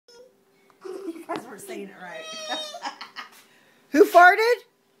we're saying it right. Who farted?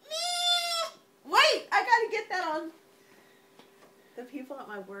 Wait, I gotta get that on. The people at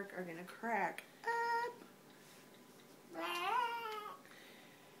my work are gonna crack up.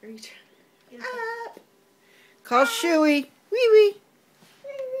 Reach up. Call Shuey. Wee wee.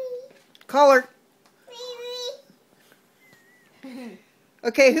 Call her.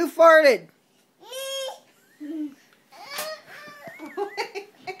 Okay, who farted?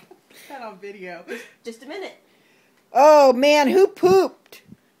 That on video. Just a minute. Oh man, who pooped?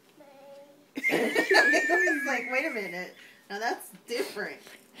 He's like, wait a minute. Now that's different.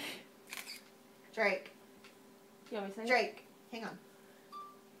 Drake. You want me to say it? Drake. Hang on.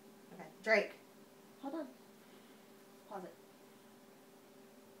 Okay. Drake. Hold on. Pause it.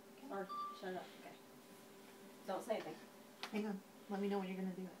 Or shut it up. Okay. Don't say anything. Hang on. Let me know when you're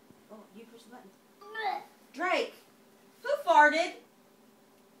gonna do it. Oh, you push the button. Drake. Who farted?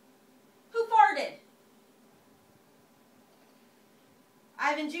 Who farted?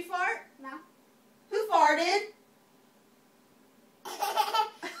 Ivan, did you fart? No. Who farted?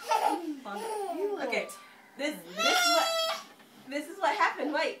 Okay. This is what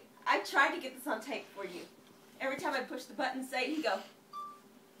happened. Wait. I tried to get this on tape for you. Every time I push the button, say it, you go.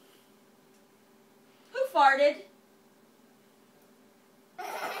 Who farted?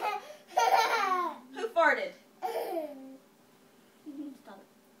 Who farted? Stop it.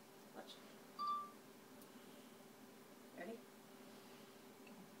 Watch. Ready?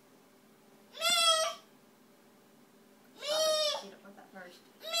 Stop it. You don't want that first.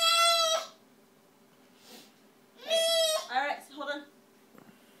 Alright, so hold on.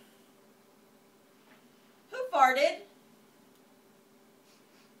 Who farted?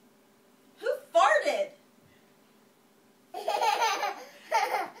 Who farted?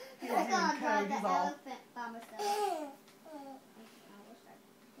 He's doing code. He's all.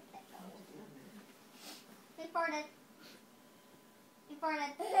 He farted. He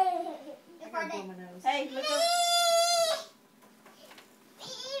farted. He I gotta blow farted. my nose. Hey, look up.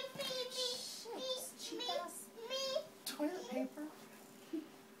 Toilet paper.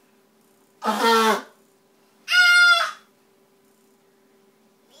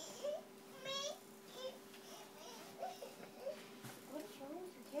 What's wrong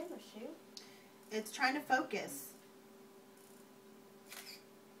with your camera, Shu? It's trying to focus.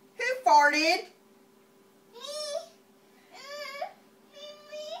 Who farted?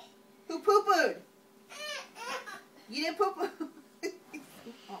 Who poo-pooed? You didn't poo-poo.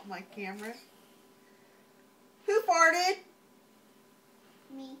 Oh, my camera. Who farted?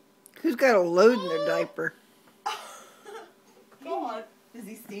 Me. Who's got a load in their diaper? Go on. Does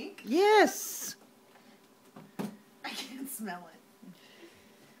he stink? Yes. I can't smell it.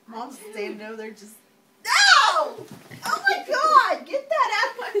 Mom's standing over there just... No! Oh my god! Get that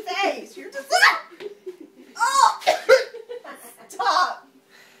out of my face! You're just... Oh! Stop!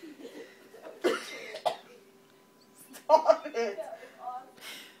 Stop it!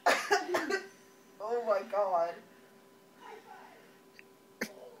 Oh my god.